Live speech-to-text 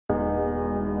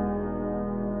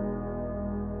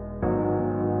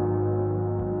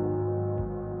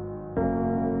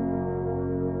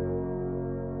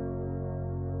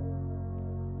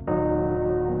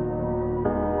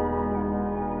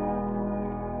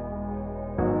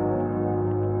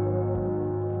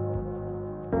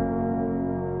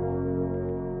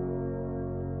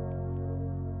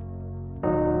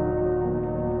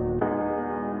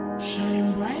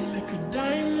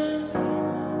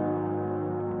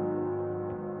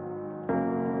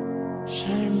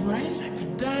Shine bright like a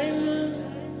diamond.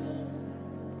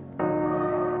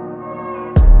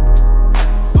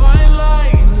 Fine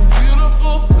light in the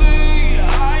beautiful sea.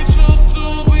 I chose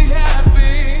to be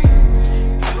happy.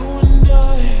 You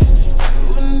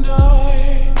and I,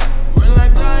 we're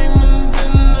like diamonds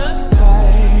in the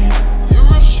sky.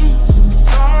 You're a shooting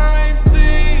star, I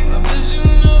see, a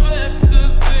vision of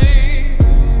ecstasy.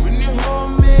 When you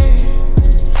hold me,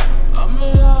 I'm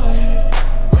alive.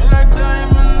 We're like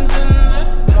diamonds in the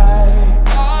sky.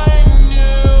 I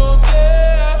knew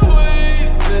that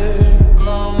we'd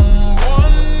become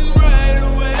one right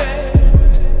away.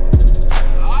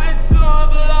 I saw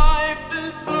the life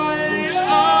inside you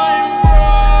shine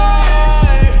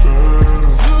bright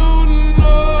tonight.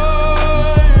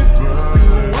 You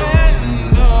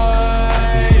and I,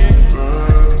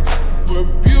 we're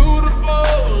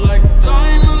beautiful like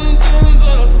diamonds in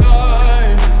the sky.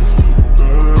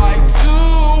 I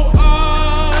too,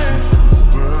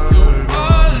 so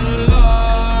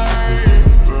alive.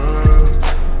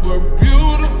 We're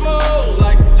beautiful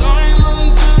like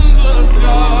diamonds in the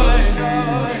sky.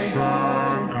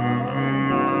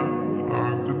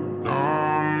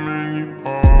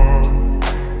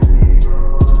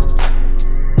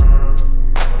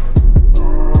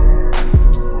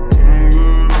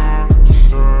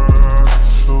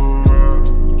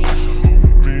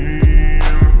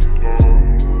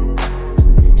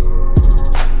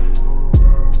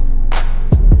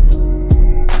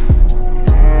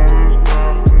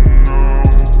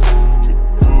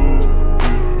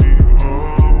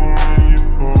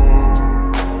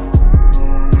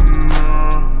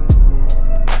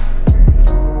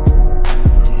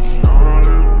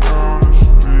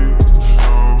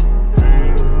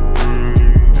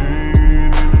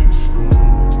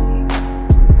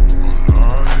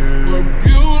 We're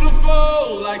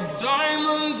beautiful like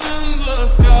diamonds in the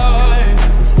sky.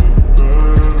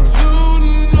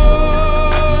 Tonight,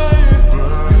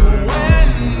 you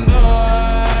and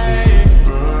I,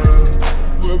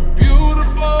 we're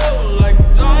beautiful like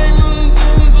diamonds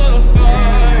in the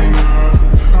sky.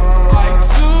 I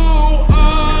too,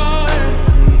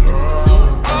 so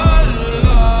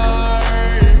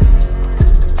alive.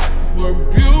 We're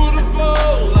beautiful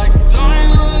like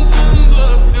diamonds in the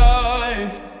sky.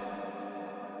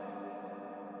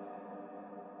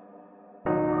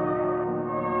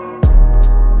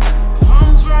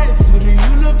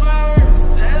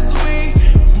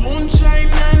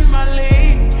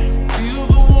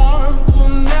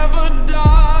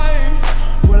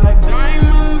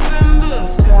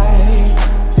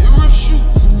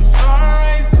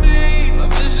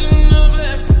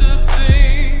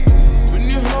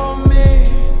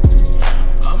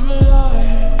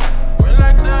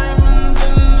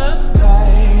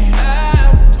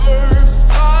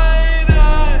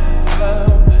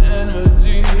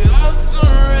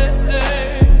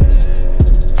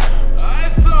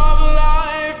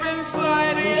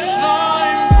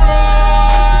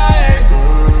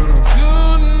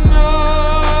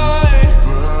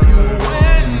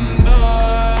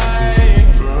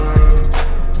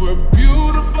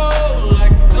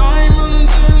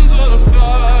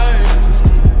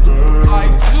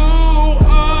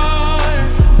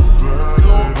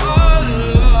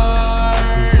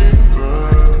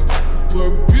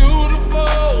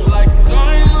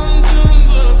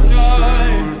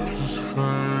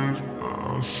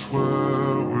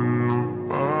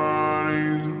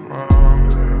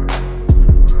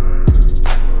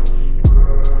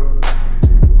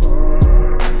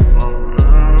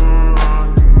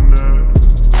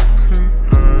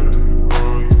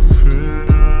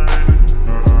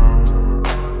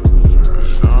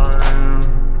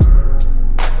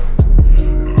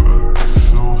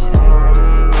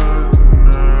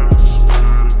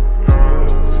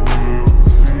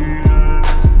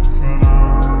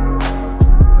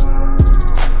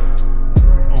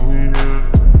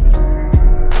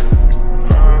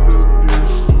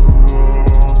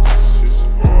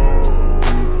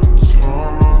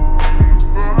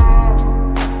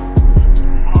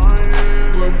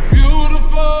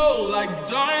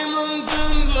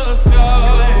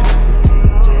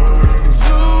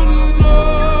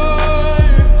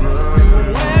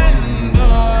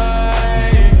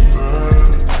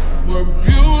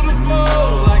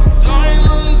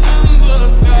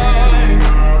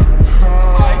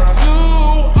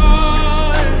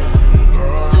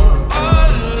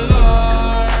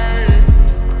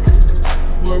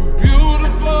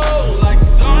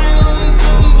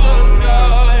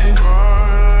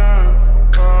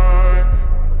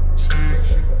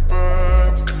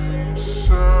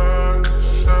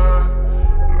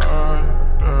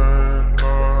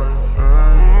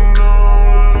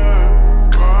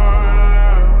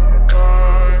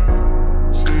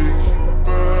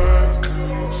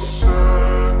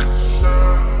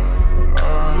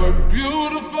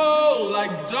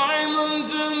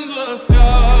 in the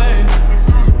sky.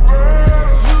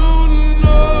 Tonight, you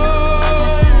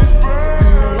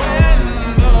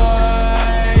and I,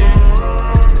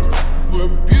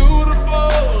 we're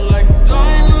beautiful like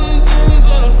diamonds in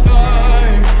the sky.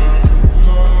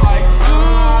 Eye to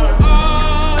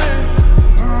eye,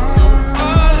 so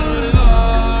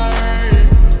alive.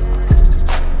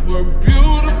 We're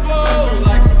beautiful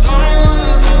like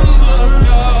diamonds in the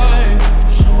sky.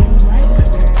 Shine bright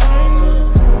like a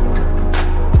diamond.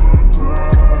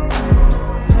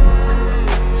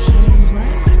 Shine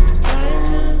bright like a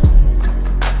diamond.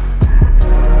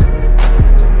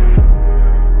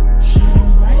 Shine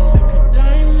bright like a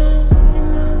diamond.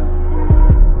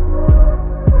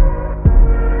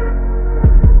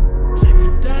 Like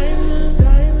a diamond,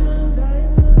 diamond,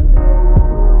 diamond.